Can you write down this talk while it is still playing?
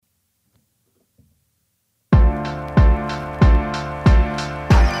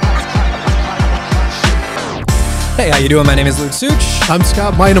Hey, how you doing? My name is Luke Such. I'm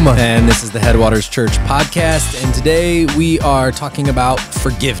Scott Meinema. And this is the Headwaters Church podcast. And today we are talking about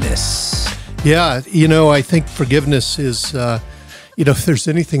forgiveness. Yeah, I think forgiveness is, if there's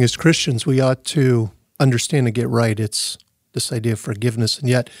anything as Christians we ought to understand and get right, it's this idea of forgiveness. And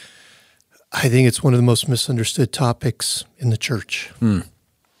yet, I think it's one of the most misunderstood topics in the church. And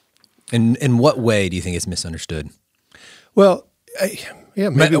in what way do you think it's misunderstood? Well,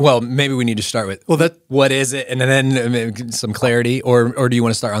 maybe we need to start with what is it, and then some clarity, or do you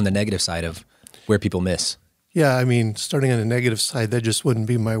want to start on the negative side of where people miss? Yeah, I mean, starting on the negative side, that just wouldn't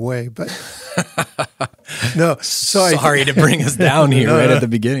be my way. But no, sorry to bring us down here right at the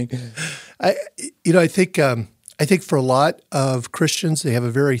beginning. I think for a lot of Christians, they have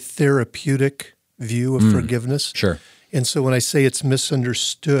a very therapeutic view of forgiveness. Sure. And so when I say it's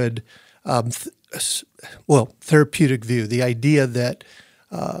misunderstood, therapeutic view, the idea that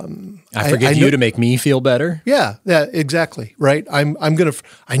I forgive you to make me feel better. Yeah, exactly, right? I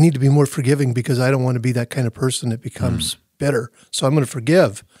need to be more forgiving because I don't want to be that kind of person that becomes bitter. So I'm going to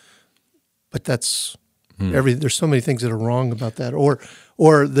forgive. But that's there's so many things that are wrong about that. Or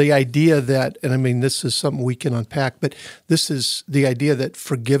the idea that, and I mean, this is something we can unpack, but this is the idea that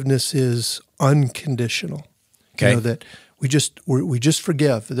forgiveness is unconditional. Okay. That we just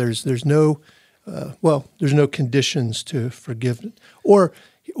forgive. There's no conditions to forgive. Or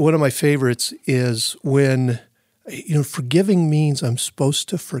one of my favorites is when, forgiving means I'm supposed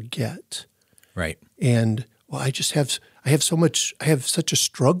to forget. Right. And I have such a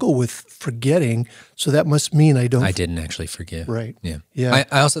struggle with forgetting, so that must mean I didn't actually forgive. Right. Yeah.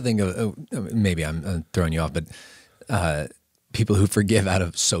 I also think of, maybe I'm throwing you off, but people who forgive out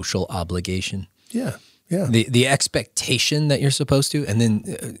of social obligation. Yeah. Yeah. The expectation that you're supposed to, and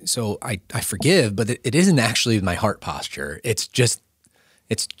then so I forgive, but it isn't actually my heart posture. It's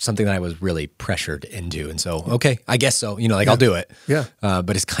something that I was really pressured into, and so okay, I guess so. I'll do it. Yeah.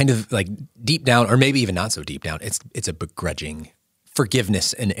 But it's kind of like deep down, or maybe even not so deep down. It's a begrudging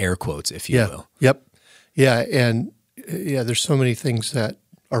forgiveness in air quotes, if you will. Yep. Yeah, and there's so many things that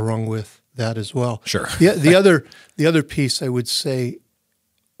are wrong with that as well. Sure. Yeah. The other piece I would say,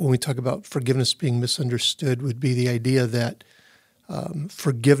 when we talk about forgiveness being misunderstood, would be the idea that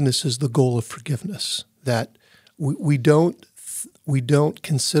forgiveness is the goal of forgiveness. That we don't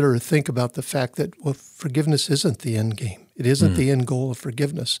consider or think about the fact that forgiveness isn't the end game. It isn't the end goal of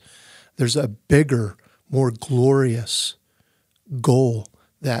forgiveness. There's a bigger, more glorious goal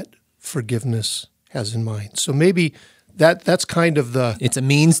that forgiveness has in mind. So maybe that's kind of it's a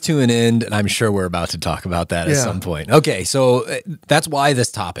means to an end, and I'm sure we're about to talk about that at some point. Okay, so that's why this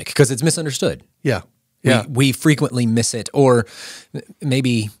topic, because it's misunderstood. Yeah. We frequently miss it, or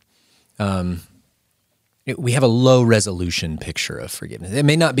maybe we have a low resolution picture of forgiveness. It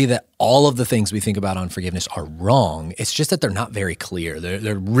may not be that all of the things we think about on forgiveness are wrong. It's just that they're not very clear.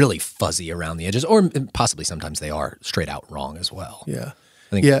 They're really fuzzy around the edges, or possibly sometimes they are straight out wrong as well. Yeah.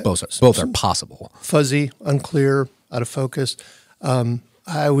 I think both are possible. Fuzzy, unclear, out of focus.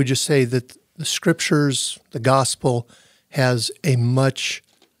 I would just say that the scriptures, the gospel, has a much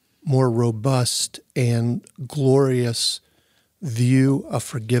more robust and glorious view of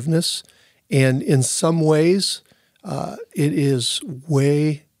forgiveness. And in some ways, it is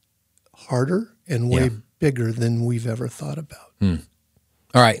way harder and way bigger than we've ever thought about.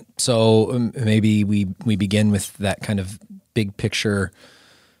 All right. So maybe we begin with that kind of big picture.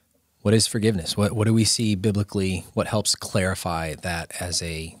 What is forgiveness? What do we see biblically? What helps clarify that as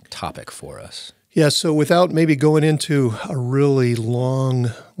a topic for us? Yeah, so without maybe going into a really long,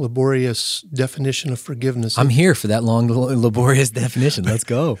 laborious definition of forgiveness. I'm here for that long, laborious definition. Let's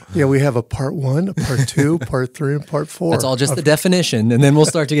go. Yeah, we have a part 1, a part 2, part 3, and part 4. That's all just the definition, and then we'll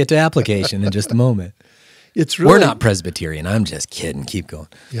start to get to application in just a moment. We're not Presbyterian. I'm just kidding. Keep going.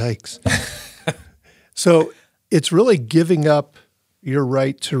 Yikes. So it's really giving up your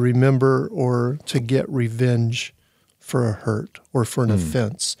right to remember or to get revenge for a hurt or for an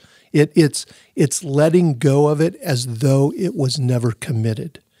offense. It's letting go of it as though it was never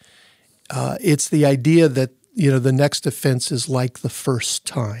committed. It's the idea that the next offense is like the first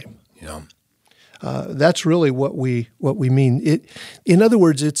time. That's really what we mean. In other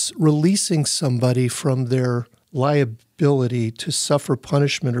words, it's releasing somebody from their liability to suffer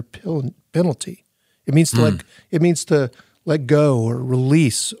punishment or penalty. It means to let go or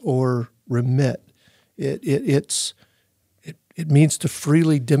release or remit. It means to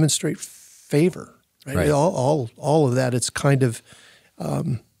freely demonstrate favor. Right? All of that. It's kind of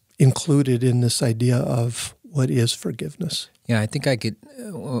included in this idea of what is forgiveness. Yeah, I think I could,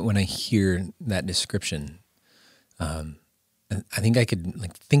 when I hear that description, I think I could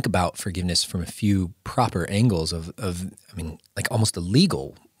like think about forgiveness from a few proper angles of I mean, like almost a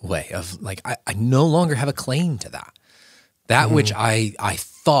legal way of like, I no longer have a claim to that. That which I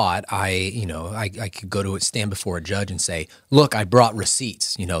thought I could go to stand before a judge and say, look, I brought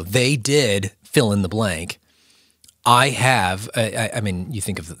receipts. They did fill in the blank. I have, I mean, you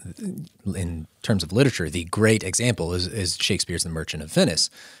think of, in terms of literature, the great example is Shakespeare's The Merchant of Venice,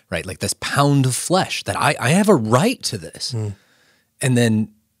 right? Like this pound of flesh that I have a right to this. And then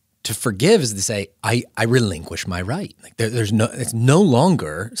to forgive is to say, I relinquish my right. Like it's no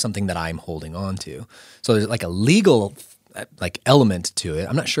longer something that I'm holding on to. So there's like a legal like element to it.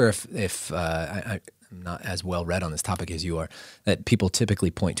 I'm not sure if I'm not as well read on this topic as you are, that people typically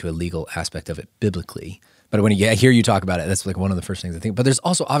point to a legal aspect of it biblically. But when I hear you talk about it, that's like one of the first things I think. But there's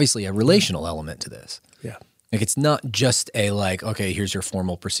also obviously a relational element to this. Yeah. Like it's not just a like, okay, here's your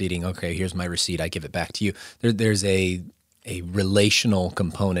formal proceeding. Okay, here's my receipt. I give it back to you. There's a relational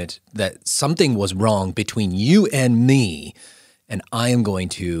component that something was wrong between you and me, and I am going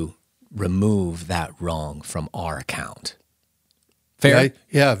to remove that wrong from our account. Fair?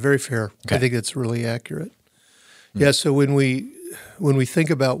 Yeah, very fair. Okay. I think that's really accurate. Yeah, so when we think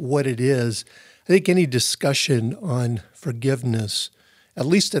about what it is, I think any discussion on forgiveness, at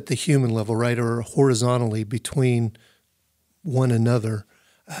least at the human level, right, or horizontally between one another,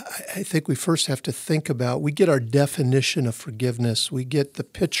 I think we first have to think about, we get our definition of forgiveness, we get the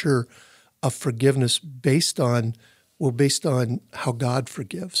picture of forgiveness based on how God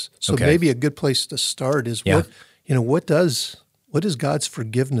forgives. So maybe a good place to start is what does God's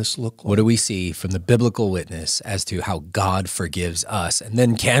forgiveness look like? What do we see from the biblical witness as to how God forgives us? And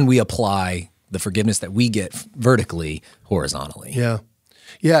then can we apply the forgiveness that we get vertically, horizontally? Yeah.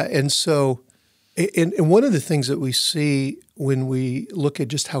 Yeah. And so, and one of the things that we see when we look at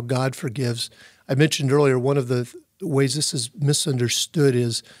just how God forgives, I mentioned earlier, one of the ways this is misunderstood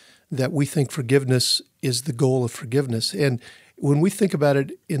is that we think forgiveness is the goal of forgiveness. And when we think about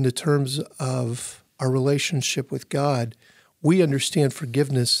it in the terms of our relationship with God, we understand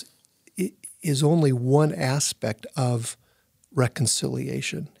forgiveness is only one aspect of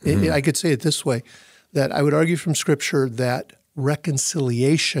reconciliation. I could say it this way, that I would argue from Scripture that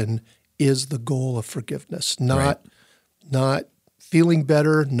reconciliation is the goal of forgiveness, not feeling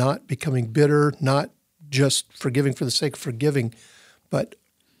better, not becoming bitter, not just forgiving for the sake of forgiving, but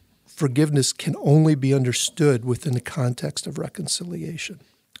forgiveness can only be understood within the context of reconciliation.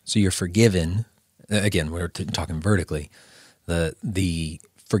 So you're forgiven, again, we're talking vertically, the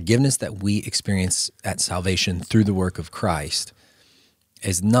forgiveness that we experience at salvation through the work of Christ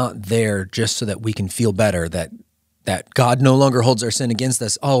is not there just so that we can feel better, that God no longer holds our sin against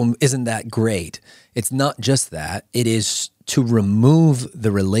us. Oh, isn't that great? It's not just that. It is to remove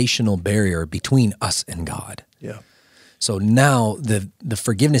the relational barrier between us and God. Yeah. So now the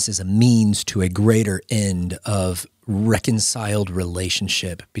forgiveness is a means to a greater end of reconciled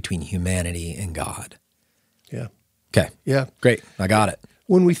relationship between humanity and God. Yeah. Okay. Yeah. Great. I got it.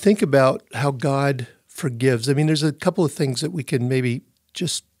 When we think about how God forgives, I mean, there's a couple of things that we can maybe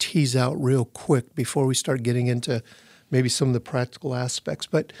just tease out real quick before we start getting into maybe some of the practical aspects.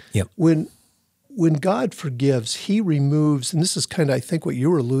 But when God forgives, he removes, and this is kind of, I think, what you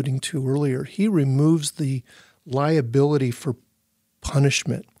were alluding to earlier, he removes the liability for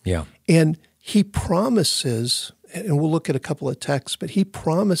punishment. Yeah. And he promises, and we'll look at a couple of texts, but he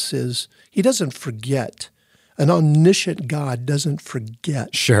promises, he doesn't forget. An omniscient God doesn't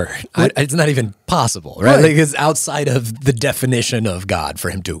forget. Sure. It's not even possible, right? Like it's outside of the definition of God for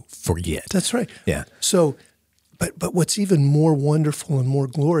him to forget. That's right. Yeah. So, but what's even more wonderful and more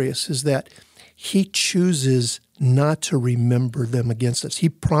glorious is that he chooses not to remember them against us. He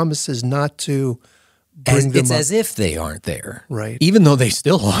promises not to bring them up. It's as if they aren't there. Right. Even though they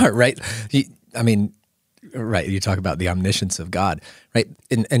still are, right? Right, you talk about the omniscience of God, right?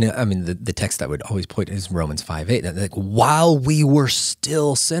 And I mean, the text that would always point is Romans 5:8. Like, while we were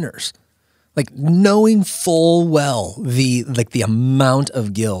still sinners, like knowing full well the amount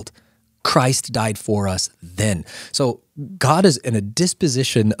of guilt, Christ died for us then. So God is in a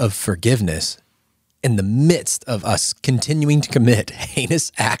disposition of forgiveness in the midst of us continuing to commit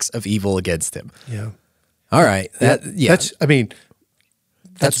heinous acts of evil against him. Yeah. All right.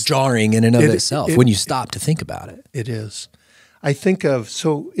 That's jarring in and of itself when you stop to think about it. It is. I think of,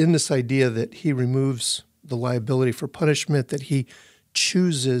 so in this idea that he removes the liability for punishment, that he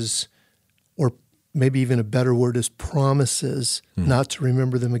chooses, or maybe even a better word is promises, not to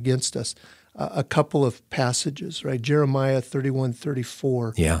remember them against us. A couple of passages, right? Jeremiah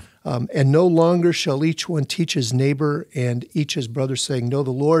 31:34. Yeah. And no longer shall each one teach his neighbor and each his brother, saying, know the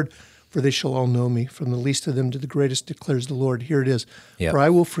Lord, For they shall all know me, from the least of them to the greatest, declares the Lord. Here it is. Yep. For I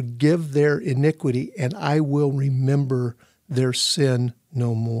will forgive their iniquity, and I will remember their sin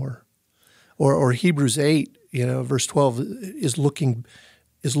no more. Or Hebrews 8, verse 12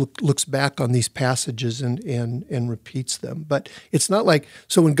 looks back on these passages and repeats them. But it's not like,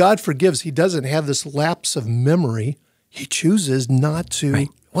 so when God forgives, he doesn't have this lapse of memory. He chooses not to. Right.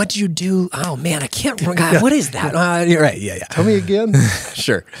 What did you do? Oh man, I can't remember. God, what is that? You're right. Yeah. Tell me again.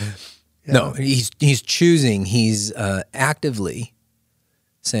 Sure. Yeah. No, he's choosing. He's actively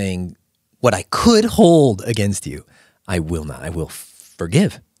saying, what I could hold against you, I will not. I will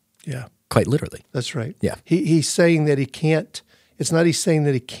forgive. Yeah. Quite literally. That's right. Yeah. He's saying that he can't, it's not he's saying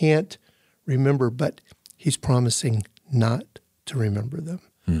that he can't remember, but he's promising not to remember them.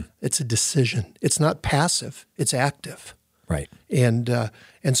 It's a decision. It's not passive. It's active. Right. And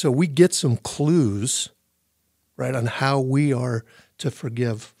so we get some clues, right, on how we are to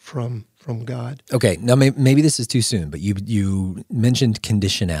forgive from God. Okay. Now, maybe this is too soon, but you mentioned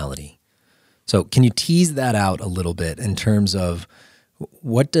conditionality. So can you tease that out a little bit in terms of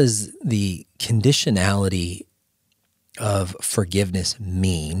what does the conditionality of forgiveness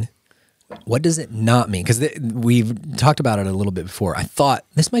mean? What does it not mean? Because we've talked about it a little bit before. I thought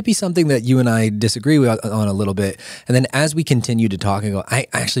this might be something that you and I disagree on a little bit. And then as we continue to talk and go, I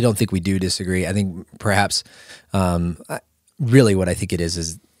actually don't think we do disagree. I think perhaps really what I think it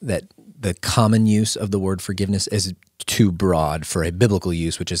is that the common use of the word forgiveness is too broad for a biblical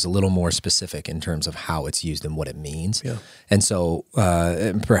use, which is a little more specific in terms of how it's used and what it means. Yeah. And so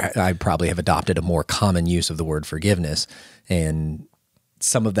I probably have adopted a more common use of the word forgiveness, and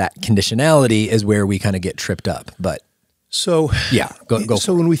some of that conditionality is where we kind of get tripped up. But so yeah, go.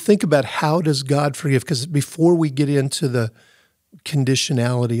 So when we think about how does God forgive, because before we get into the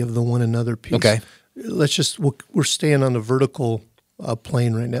conditionality of the one another piece, okay, we're staying on the vertical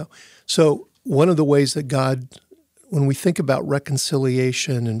plane right now. So one of the ways that God, when we think about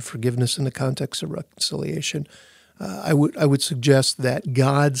reconciliation and forgiveness in the context of reconciliation, I would suggest that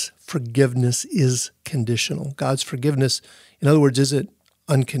God's forgiveness is conditional. God's forgiveness, in other words, isn't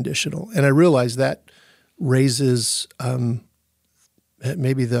unconditional. And I realize that raises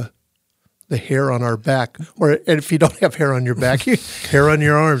maybe the hair on our back, or if you don't have hair on your back, hair on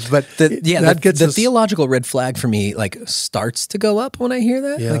your arms. But the theological red flag for me starts to go up when I hear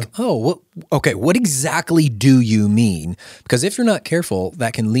that. Yeah. What exactly do you mean? Because if you're not careful,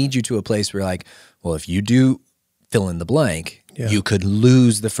 that can lead you to a place where if you do fill in the blank, you could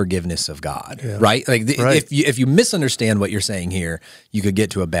lose the forgiveness of God, right? Right. If you misunderstand what you're saying here, you could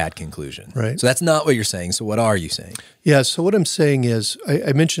get to a bad conclusion. Right. So that's not what you're saying. So what are you saying? Yeah. So what I'm saying is,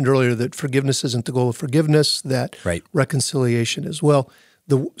 I mentioned earlier that forgiveness isn't the goal of forgiveness. That reconciliation is. Well,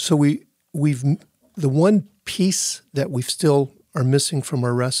 the one piece that we still are missing from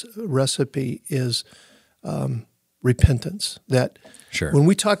our recipe is repentance. That. Sure. When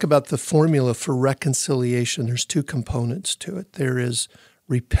we talk about the formula for reconciliation, there's two components to it. There is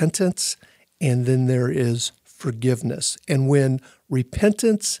repentance, and then there is forgiveness. And when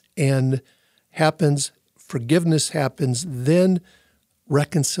repentance happens, forgiveness happens, then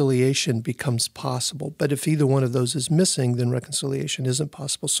reconciliation becomes possible. But if either one of those is missing, then reconciliation isn't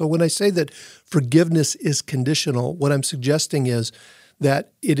possible. So when I say that forgiveness is conditional, what I'm suggesting is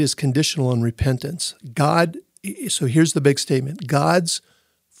that it is conditional on repentance. So here's the big statement. God's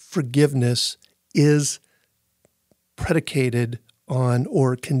forgiveness is predicated on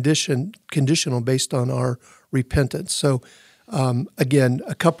or conditional based on our repentance. So again,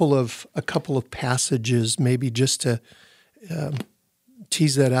 a couple of passages maybe just to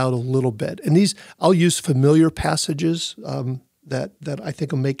tease that out a little bit. And these I'll use familiar passages that I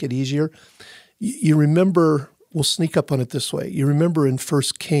think will make it easier. You remember, we'll sneak up on it this way. You remember in 1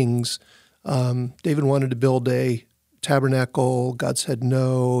 Kings, David wanted to build a tabernacle. God said,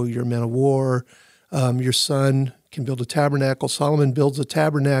 no, you're a man of war. Your son can build a tabernacle. Solomon builds a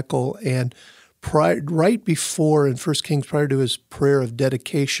tabernacle. And right before, in 1 Kings, prior to his prayer of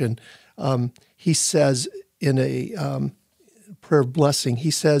dedication, he says in a prayer of blessing, he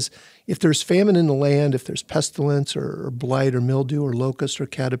says, if there's famine in the land, if there's pestilence or blight or mildew or locust or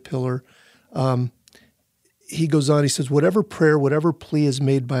caterpillar, he goes on, he says, whatever prayer, whatever plea is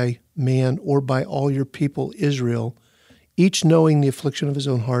made by man or by all your people, Israel, each knowing the affliction of his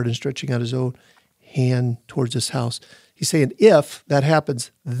own heart and stretching out his own hand towards his house. He's saying, if that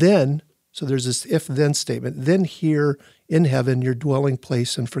happens, then, so there's this if-then statement, then hear in heaven your dwelling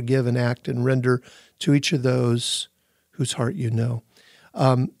place and forgive and act and render to each of those whose heart you know.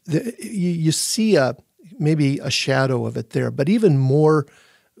 You see maybe a shadow of it there, but even more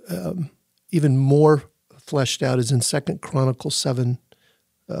fleshed out is in 2 Chronicles 7,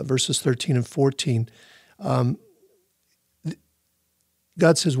 verses 13 and 14,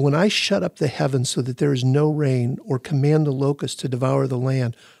 God says, when I shut up the heavens so that there is no rain, or command the locusts to devour the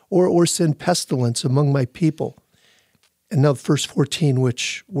land, or send pestilence among my people. And now verse 14,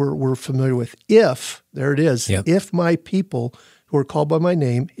 which we're familiar with, if, there it is, if my people who are called by my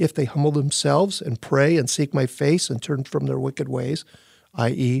name, if they humble themselves and pray and seek my face and turn from their wicked ways,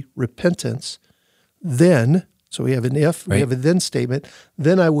 i.e. repentance, then, so we have an if, we have a then statement,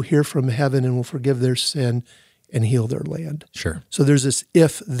 then I will hear from heaven and will forgive their sin and heal their land. Sure. So there's this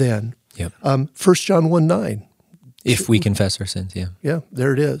if-then. Yep. 1 John 1:9. If we confess our sins, Yeah,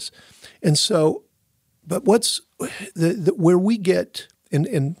 there it is. And so, but what's, where we get,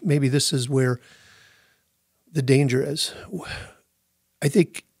 and maybe this is where the danger is, I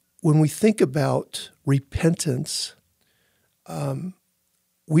think when we think about repentance,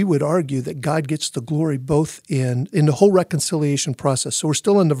 we would argue that God gets the glory both in the whole reconciliation process. So we're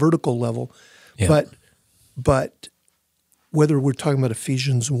still on the vertical level, but whether we're talking about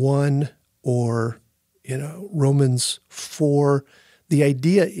Ephesians 1 or Romans 4, the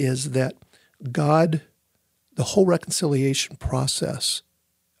idea is that God, the whole reconciliation process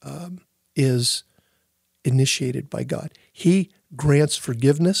is initiated by God. He grants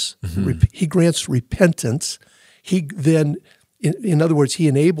forgiveness. He grants repentance. He then, in other words, he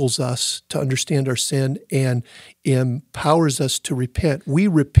enables us to understand our sin and empowers us to repent. We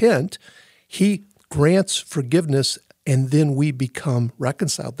repent. He grants forgiveness, and then we become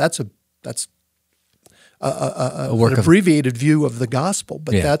reconciled. That's an abbreviated view of the gospel,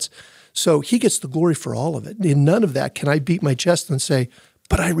 but so he gets the glory for all of it. In none of that can I beat my chest and say,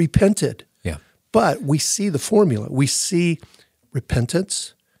 but I repented. Yeah. But we see the formula. We see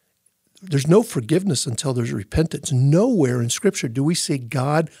repentance. There's no forgiveness until there's repentance. Nowhere in Scripture do we see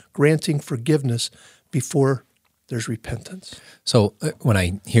God granting forgiveness before there's repentance. So when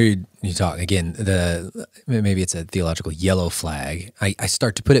I hear you talk, again, maybe it's a theological yellow flag, I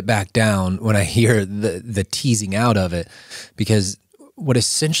start to put it back down when I hear the teasing out of it, because what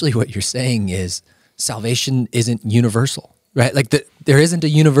you're saying is salvation isn't universal, right? Like there isn't a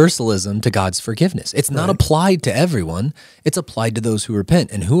universalism to God's forgiveness. It's not applied to everyone. It's applied to those who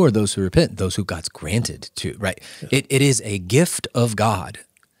repent. And who are those who repent? Those who God's granted to, right? Yeah. It is a gift of God.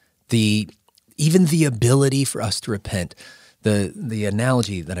 Even the ability for us to repent. The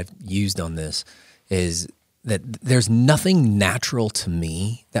analogy that I've used on this is that there's nothing natural to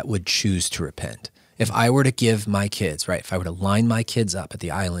me that would choose to repent. If I were to give my kids, right, if I were to line my kids up at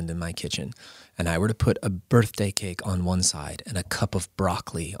the island in my kitchen, and I were to put a birthday cake on one side and a cup of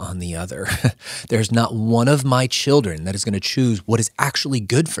broccoli on the other, there's not one of my children that is going to choose what is actually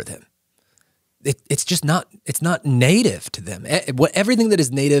good for them. It's just not, it's not native to them. Everything that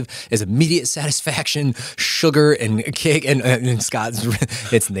is native is immediate satisfaction, sugar and cake, and Scott's,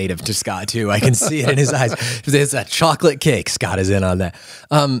 it's native to Scott too. I can see it in his eyes. It's a chocolate cake. Scott is in on that.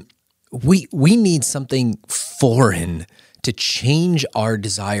 We need something foreign to change our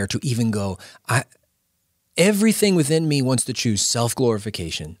desire to even go, everything within me wants to choose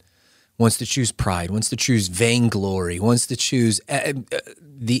self-glorification, wants to choose pride, wants to choose vainglory, wants to choose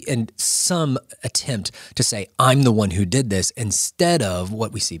some attempt to say, I'm the one who did this, instead of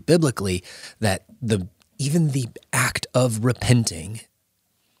what we see biblically, that even the act of repenting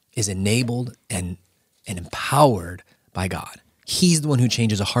is enabled and empowered by God. He's the one who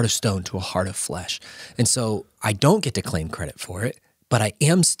changes a heart of stone to a heart of flesh. And so I don't get to claim credit for it, but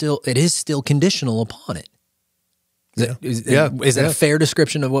it is still conditional upon it. Is that a fair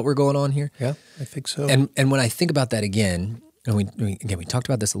description of what we're going on here? Yeah, I think so. And when I think about that again, and we talked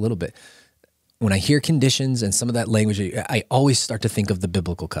about this a little bit, when I hear conditions and some of that language, I always start to think of the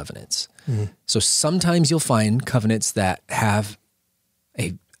biblical covenants. Mm-hmm. So sometimes you'll find covenants that have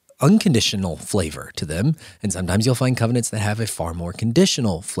a unconditional flavor to them, and sometimes you'll find covenants that have a far more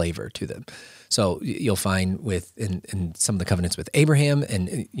conditional flavor to them. So you'll find in some of the covenants with Abraham,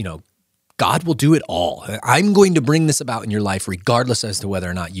 and God will do it all. I'm going to bring this about in your life regardless as to whether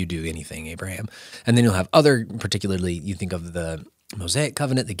or not you do anything, Abraham. And then you'll have other, particularly you think of the Mosaic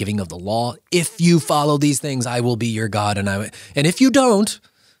covenant, the giving of the law. If you follow these things, I will be your God. And if you don't,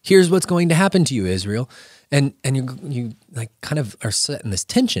 here's what's going to happen to you, Israel. And you like kind of are set in this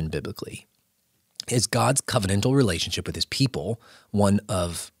tension biblically. Is God's covenantal relationship with his people one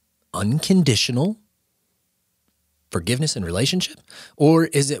of unconditional forgiveness and relationship, or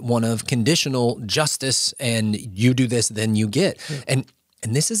is it one of conditional justice and you do this, then you get? Yeah.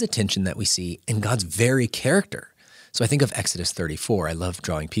 And this is a tension that we see in God's very character. So I think of Exodus 34. I love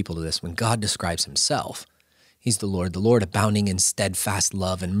drawing people to this. When God describes himself, He's the Lord abounding in steadfast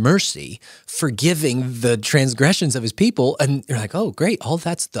love and mercy, forgiving the transgressions of his people. And you're like, oh, great. All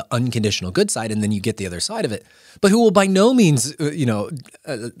that's the unconditional good side. And then you get the other side of it. But who will by no means,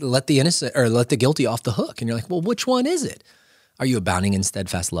 let the innocent or let the guilty off the hook. And you're like, well, which one is it? Are you abounding in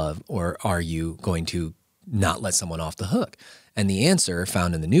steadfast love, or are you going to not let someone off the hook? And the answer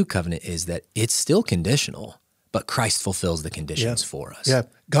found in the new covenant is that it's still conditional, but Christ fulfills the conditions for us. Yeah,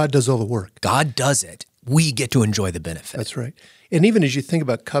 God does all the work. God does it. We get to enjoy the benefit. That's right. And even as you think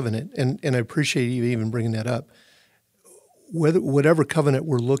about covenant, and I appreciate you even bringing that up, whatever covenant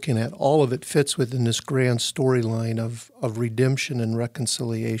we're looking at, all of it fits within this grand storyline of redemption and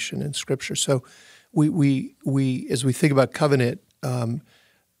reconciliation in Scripture. So we as we think about covenant,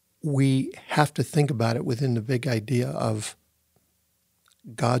 we have to think about it within the big idea of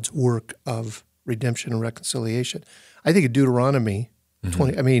God's work of redemption and reconciliation. I think of Deuteronomy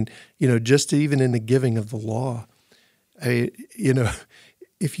 20. I mean, just even in the giving of the law,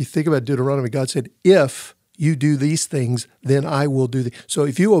 if you think about Deuteronomy, God said, if you do these things, then I will do these. So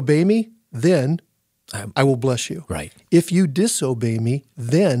if you obey me, then I will bless you. Right. If you disobey me,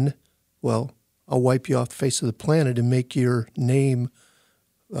 then, well, I'll wipe you off the face of the planet and make your name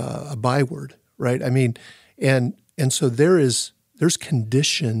a byword, right? I mean, and so there's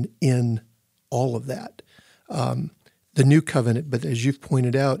condition in all of that. The new covenant, but as you've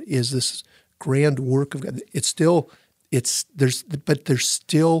pointed out, is this grand work of God. There's still the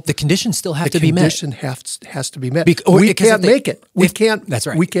conditions still have to be met. The condition has to be met. We can't make it. That's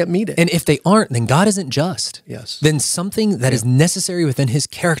right. We can't meet it. And if they aren't, then God isn't just. Yes. Then something that is necessary within his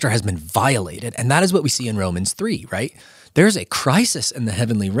character has been violated. And that is what we see in Romans 3, right? There's a crisis in the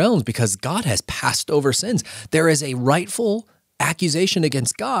heavenly realms because God has passed over sins. There is a rightful accusation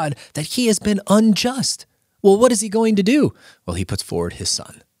against God that he has been unjust. Well, what is he going to do? Well, he puts forward his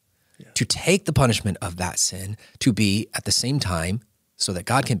son to take the punishment of that sin, to be at the same time so that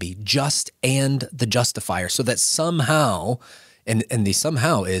God can be just and the justifier, so that somehow, and the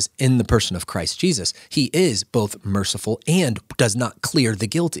somehow is in the person of Christ Jesus, he is both merciful and does not clear the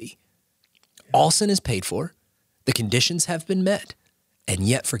guilty. All sin is paid for, the conditions have been met, and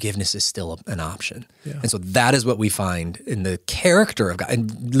yet forgiveness is still an option. Yeah. And so that is what we find in the character of God,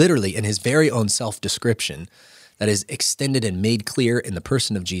 and literally in his very own self-description that is extended and made clear in the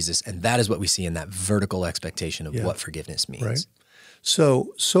person of Jesus. And that is what we see in that vertical expectation of what forgiveness means. Right.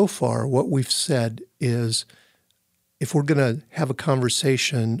 So far, what we've said is if we're going to have a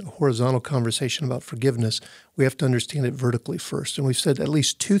horizontal conversation about forgiveness, we have to understand it vertically first. And we've said at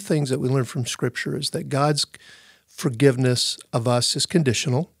least two things that we learn from Scripture is that God's forgiveness of us is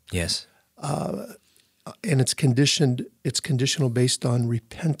conditional. Yes. And it's conditional based on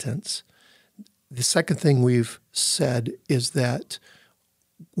repentance. The second thing we've said is that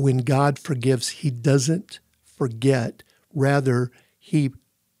when God forgives, he doesn't forget. Rather, he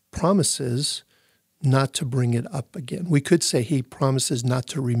promises not to bring it up again. We could say he promises not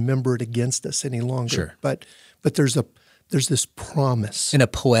to remember it against us any longer. Sure. But there's this promise. In a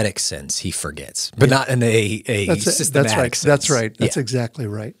poetic sense, he forgets, but not in a systematic sense. That's right. That's exactly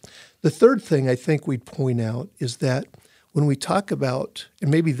right. The third thing I think we'd point out is that when we talk about, and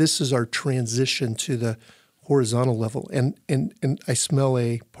maybe this is our transition to the horizontal level, and I smell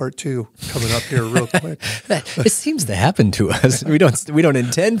a part two coming up here real quick. It seems to happen to us. We don't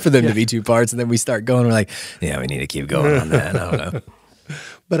intend for them to be two parts, and then we start going. We're like, yeah, we need to keep going on that. I don't know.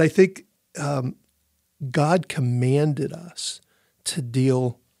 But I think God commanded us to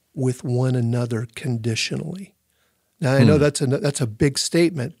deal with one another conditionally. Now I know that's a big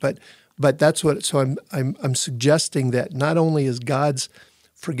statement, but that's what. So I'm suggesting that not only is God's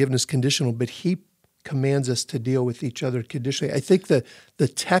forgiveness conditional, but he commands us to deal with each other conditionally. I think the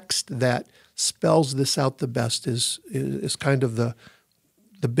text that spells this out the best is kind of the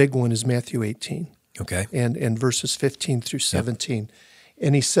big one is Matthew 18. Okay. And verses 15 through 17. Yep.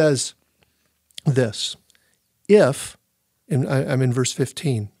 And he says this, if, and I'm in verse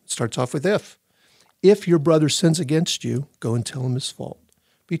 15, it starts off with if your brother sins against you, go and tell him his fault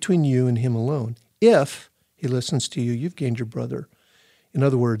between you and him alone. If he listens to you, you've gained your brother. In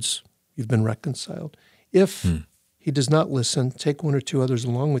other words, you've been reconciled. If he does not listen, take one or two others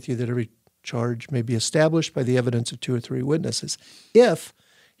along with you that every charge may be established by the evidence of 2 or 3 witnesses. If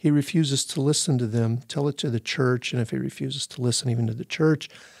he refuses to listen to them, tell it to the church. And if he refuses to listen even to the church,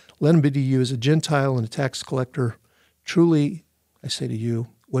 let him be to you as a Gentile and a tax collector. Truly, I say to you,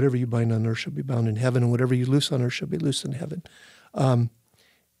 whatever you bind on earth shall be bound in heaven, and whatever you loose on earth shall be loosed in heaven.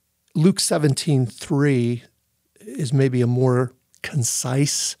 Luke 17:3 is maybe a more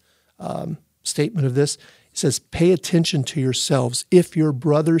concise statement of this. It says, pay attention to yourselves. If your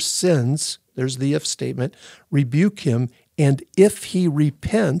brother sins, there's the if statement, rebuke him, and if he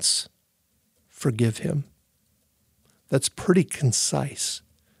repents, forgive him. That's pretty concise.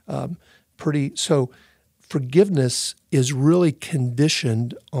 So forgiveness is really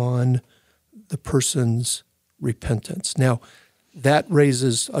conditioned on the person's repentance. Now, that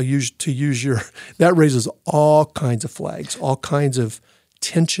raises that raises all kinds of flags, all kinds of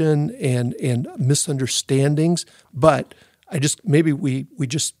tension and misunderstandings. But maybe we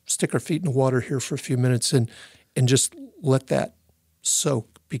just stick our feet in the water here for a few minutes and just let that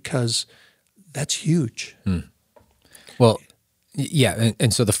soak, because that's huge. Well, yeah,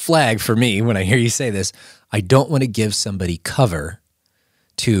 and so the flag for me, when I hear you say this, I don't want to give somebody cover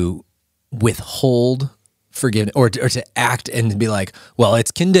to withhold forgiveness or to act and be like, well,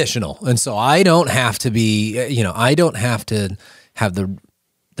 it's conditional, and so I don't have to be, I don't have to have the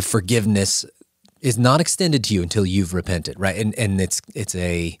forgiveness is not extended to you until you've repented, right? And it's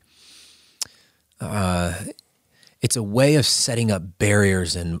a way of setting up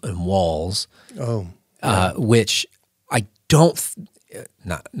barriers and walls. Oh, yeah. Which I don't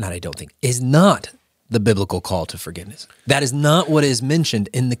think is not the biblical call to forgiveness. That is not what is mentioned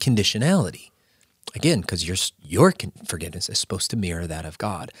in the conditionality. Again, because your forgiveness is supposed to mirror that of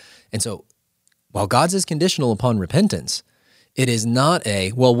God. And so while God's is conditional upon repentance, it is not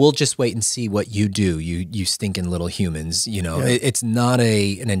we'll just wait and see what you do, you stinking little humans. It's not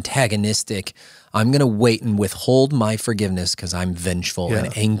an antagonistic, I'm going to wait and withhold my forgiveness because I'm vengeful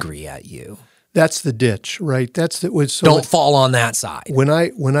and angry at you. That's the ditch, right? Don't fall on that side. When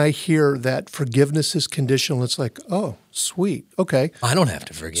I hear that forgiveness is conditional, it's like, oh, sweet, okay. I don't have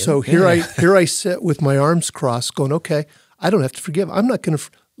to forgive. So here I sit with my arms crossed, going, okay, I don't have to forgive. I'm not going to,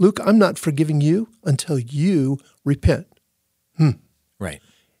 Luke, I'm not forgiving you until you repent. Right.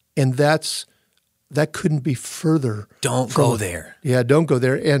 And that couldn't be further. Don't go there. Yeah, don't go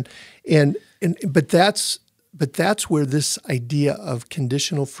there. But that's where this idea of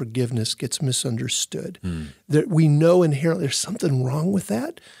conditional forgiveness gets misunderstood. That we know inherently there's something wrong with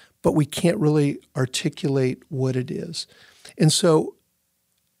that, but we can't really articulate what it is. And so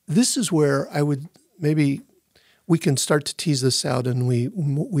this is where maybe we can start to tease this out, and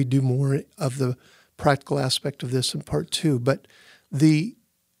we do more of the practical aspect of this in part 2. But I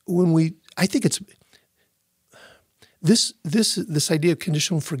think it's this idea of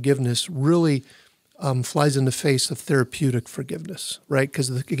conditional forgiveness really flies in the face of therapeutic forgiveness, right? Because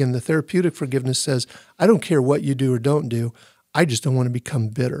again, the therapeutic forgiveness says, I don't care what you do or don't do, I just don't want to become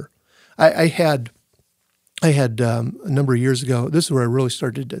bitter. I had a number of years ago, this is where I really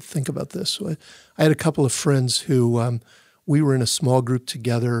started to think about this. I had a couple of friends who we were in a small group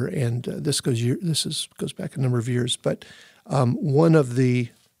together, and this goes back a number of years. But one of the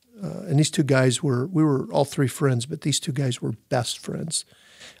and these two guys we were all three friends, but these two guys were best friends.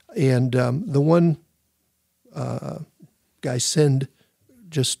 And the one guy sinned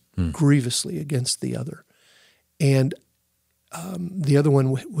just grievously against the other, and the other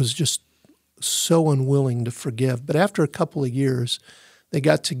one was just so unwilling to forgive. But after a couple of years, they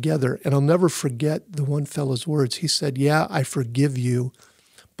got together, and I'll never forget the one fellow's words. He said, "Yeah, I forgive you,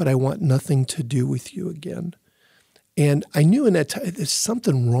 but I want nothing to do with you again." And I knew in that time there's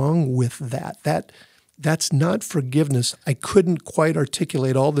something wrong with that. That's not forgiveness. I couldn't quite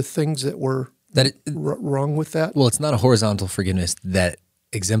articulate all the things that were wrong with that. Well, it's not a horizontal forgiveness that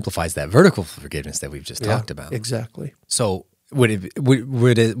exemplifies that vertical forgiveness that we've just talked about. Exactly. So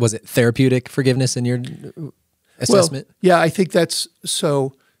was it therapeutic forgiveness in your assessment? Well, yeah, I think that's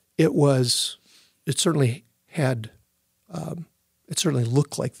so. It certainly had. It certainly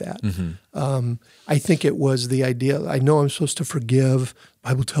looked like that. Mm-hmm. I think it was the idea. I know I'm supposed to forgive. The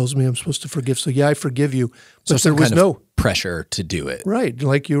Bible tells me I'm supposed to forgive. So yeah, I forgive you. But so there was no pressure to do it, right?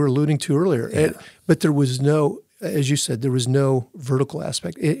 Like you were alluding to earlier. Yeah. But there was no, as you said, there was no vertical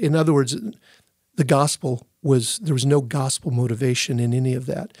aspect. In other words, there was no gospel motivation in any of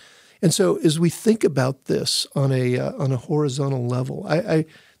that. And so as we think about this on a horizontal level,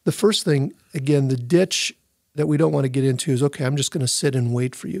 the first thing, again, the ditch that we don't want to get into is, okay, I'm just going to sit and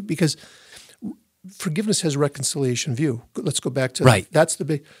wait for you, because forgiveness has reconciliation view. Let's go back to right. That's the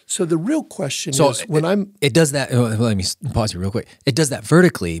big. So the real question is it does that. Let me pause you real quick. It does that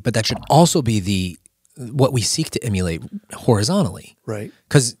vertically, but that should also be what we seek to emulate horizontally, right?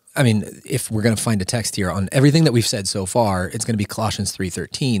 Because I mean, if we're going to find a text here on everything that we've said so far, it's going to be Colossians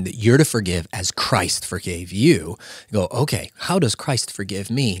 3:13, that you're to forgive as Christ forgave you. You go, okay, how does Christ forgive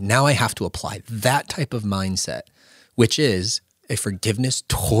me? Now I have to apply that type of mindset, which is a forgiveness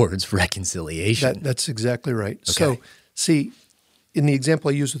towards reconciliation. That's exactly right. Okay. So, see, in the example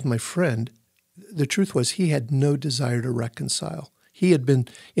I used with my friend, the truth was he had no desire to reconcile. He had been,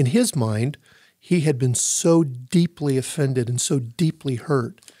 in his mind, he had been so deeply offended and so deeply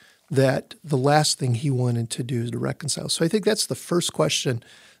hurt that the last thing he wanted to do is to reconcile. So I think that's the first question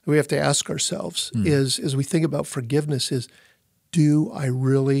that we have to ask ourselves is, as we think about forgiveness, is, do I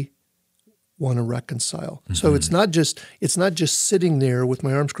really want to reconcile? So it's not just sitting there with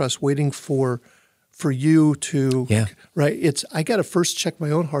my arms crossed waiting for you to, right? It's, I got to first check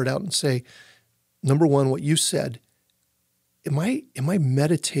my own heart out and say, number one, what you said, am I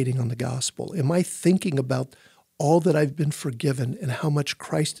meditating on the gospel? Am I thinking about all that I've been forgiven and how much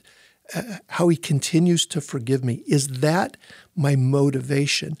Christ, how he continues to forgive me? Is that my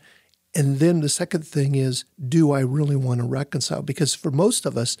motivation? And then the second thing is, do I really want to reconcile? Because for most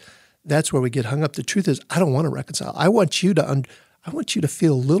of us, that's where we get hung up. The truth is, I don't want to reconcile. I want you to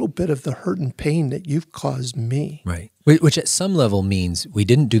feel a little bit of the hurt and pain that you've caused me. Right. Which at some level means we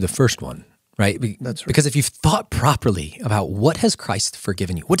didn't do the first one, right? That's right. Because if you've thought properly about what has Christ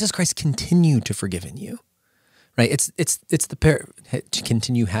forgiven you, what does Christ continue to forgive in you, right? It's the to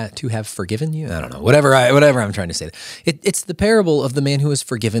continue to have forgiven you. I don't know, whatever I'm trying to say. It's the parable of the man who was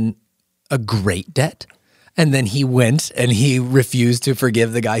forgiven a great debt. And then he went and he refused to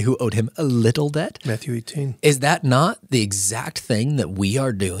forgive the guy who owed him a little debt. Matthew 18. Is that not the exact thing that we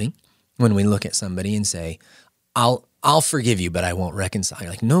are doing when we look at somebody and say, I'll forgive you, but I won't reconcile?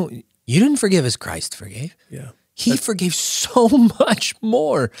 You're like, no, you didn't forgive as Christ forgave. Yeah. He forgave so much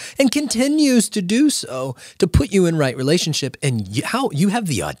more and continues to do so to put you in right relationship. And how you have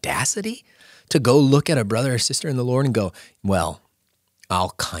the audacity to go look at a brother or sister in the Lord and go, well,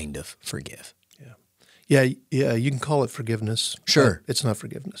 I'll kind of forgive. Yeah, you can call it forgiveness. Sure. It's not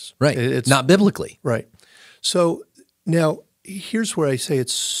forgiveness. Right. It's not biblically. Right. So now here's where I say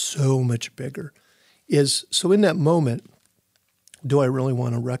it's so much bigger. So in that moment, do I really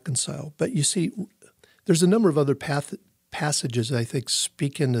want to reconcile? But you see, there's a number of other passages that I think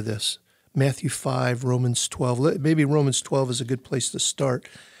speak into this. Matthew 5, Romans 12. Maybe Romans 12 is a good place to start.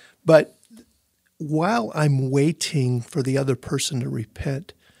 But while I'm waiting for the other person to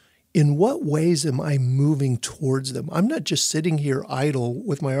repent, in what ways am I moving towards them? I'm not just sitting here idle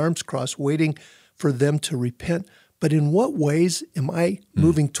with my arms crossed waiting for them to repent, but in what ways am I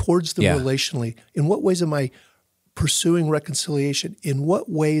moving towards them relationally? In what ways am I pursuing reconciliation? In what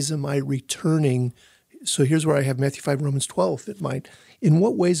ways am I returning? So here's where I have Matthew 5, Romans 12 in mind. In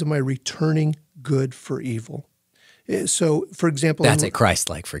what ways am I returning good for evil? So, for example, that's a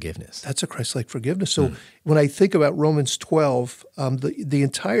Christ-like forgiveness. That's a Christ-like forgiveness. So, when I think about Romans 12, the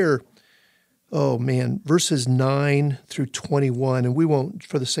entire, verses 9 through 21, and we won't,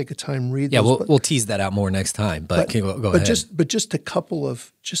 for the sake of time, read those. Yeah, we'll tease that out more next time. But go ahead. Just a couple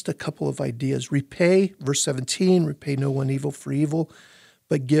of ideas. Repay, verse 17. Repay no one evil for evil,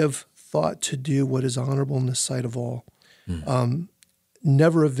 but give thought to do what is honorable in the sight of all.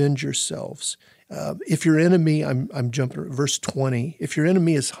 Never avenge yourselves. If your enemy, I'm jumping verse 20. If your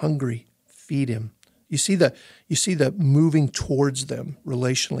enemy is hungry, feed him. You see the moving towards them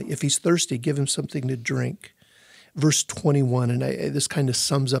relationally. If he's thirsty, give him something to drink. Verse 21, and this kind of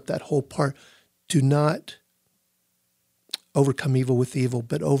sums up that whole part. Do not overcome evil with evil,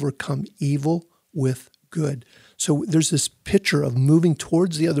 but overcome evil with good. So there's this picture of moving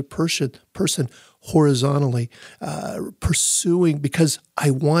towards the other person horizontally, pursuing, because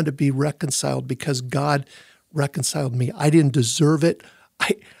I want to be reconciled, because God reconciled me. I didn't deserve it.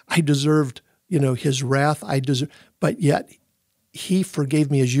 I deserved, his wrath. But yet he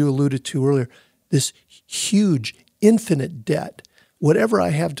forgave me, as you alluded to earlier, this huge, infinite debt. Whatever I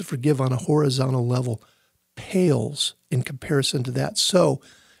have to forgive on a horizontal level pales in comparison to that. So,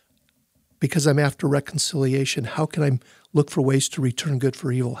 because I'm after reconciliation, how can I look for ways to return good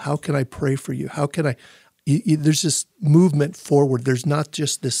for evil? How can I pray for you? How can there's this movement forward. There's not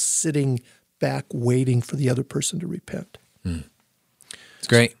just this sitting back waiting for the other person to repent. It's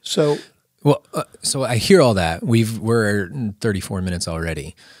great. So I hear all that. We're 34 minutes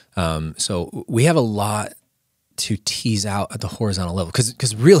already. So we have a lot to tease out at the horizontal level.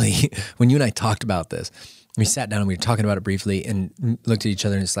 Because really, when you and I talked about this, we sat down and we were talking about it briefly and looked at each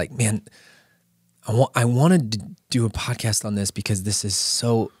other and it's like, man, I wanted to do a podcast on this because this is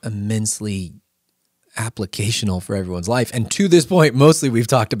so immensely applicational for everyone's life. And to this point, mostly we've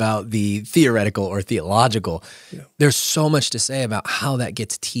talked about the theoretical or theological. Yeah. There's so much to say about how that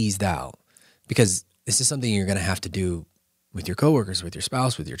gets teased out, because this is something you're going to have to do with your coworkers, with your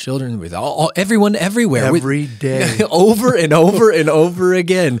spouse, with your children, with everyone, everywhere. Every day. Over and over and over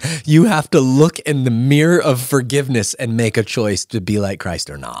again. You have to look in the mirror of forgiveness and make a choice to be like Christ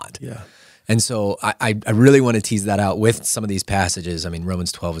or not. Yeah. And so I really want to tease that out with some of these passages. I mean,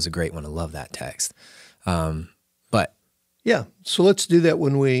 Romans 12 is a great one. I love that text. But Yeah. So let's do that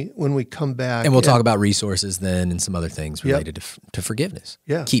when we come back. And we'll talk about resources then and some other things related to forgiveness.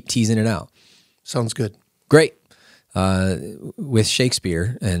 Yeah. Keep teasing it out. Sounds good. Great. With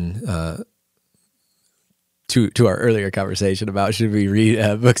Shakespeare and to our earlier conversation about should we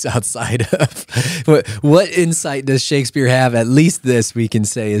read books outside of, what insight does Shakespeare have? At least this we can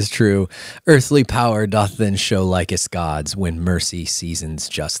say is true. Earthly power doth then show likest gods when mercy seasons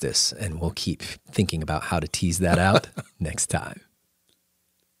justice. And we'll keep thinking about how to tease that out next time.